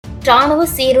ராணுவ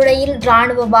சீருடையில்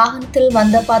ராணுவ வாகனத்தில்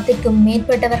வந்த 10க்கும்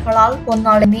மேற்பட்டவர்களால்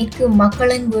பொன்னாலை மேற்கு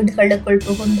மக்களின் வீடுகளுக்குள்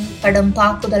புகுந்து கடும்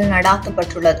தாக்குதல்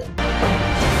நடாத்தப்பட்டுள்ளது.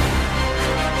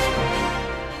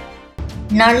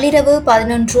 நள்ளிரவு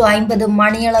 11:50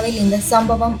 மணியளவில் இந்த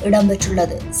சம்பவம்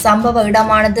இடம்பெற்றுள்ளது. சம்பவ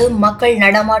இடமானது மக்கள்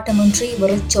நடமாட்டமின்றி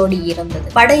வெறிச்சோடி இருந்தது.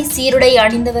 படை சீருடை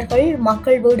அணிந்தவர்கள்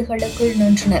மக்கள் வீடுகளுக்குள்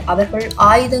நின்றனர். அவர்கள்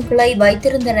ஆயுதங்களை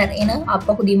வைத்திருந்தனர் என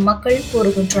அப்பகுதி மக்கள்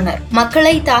கூறுகின்றனர்.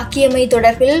 மக்களை தாக்கியமை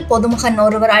தொடர்பில் பொதுமகன்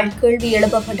ஒருவரால் கேள்வி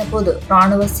எழுப்பப்பட்ட போது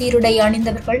ராணுவ சீருடை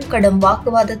அணிந்தவர்கள் கடும்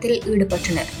வாக்குவாதத்தில்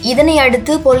ஈடுபட்டனர். இதனை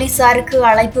அடுத்து போலீசாருக்கு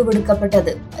அழைப்பு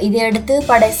விடுக்கப்பட்டது. இதையடுத்து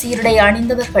படை சீருடை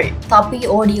அணிந்தவர்கள் தப்பி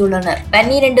ஓடியுள்ளனர்.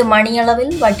 12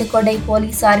 மணியளவில் வட்டுக்கோட்டை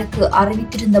போலீசாருக்கு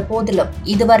அறிவித்திருந்த போதிலும்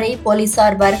இதுவரை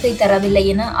போலீசார் வருகை தரவில்லை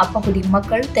என அப்பகுதி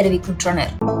மக்கள்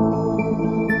தெரிவிக்கின்றனர்.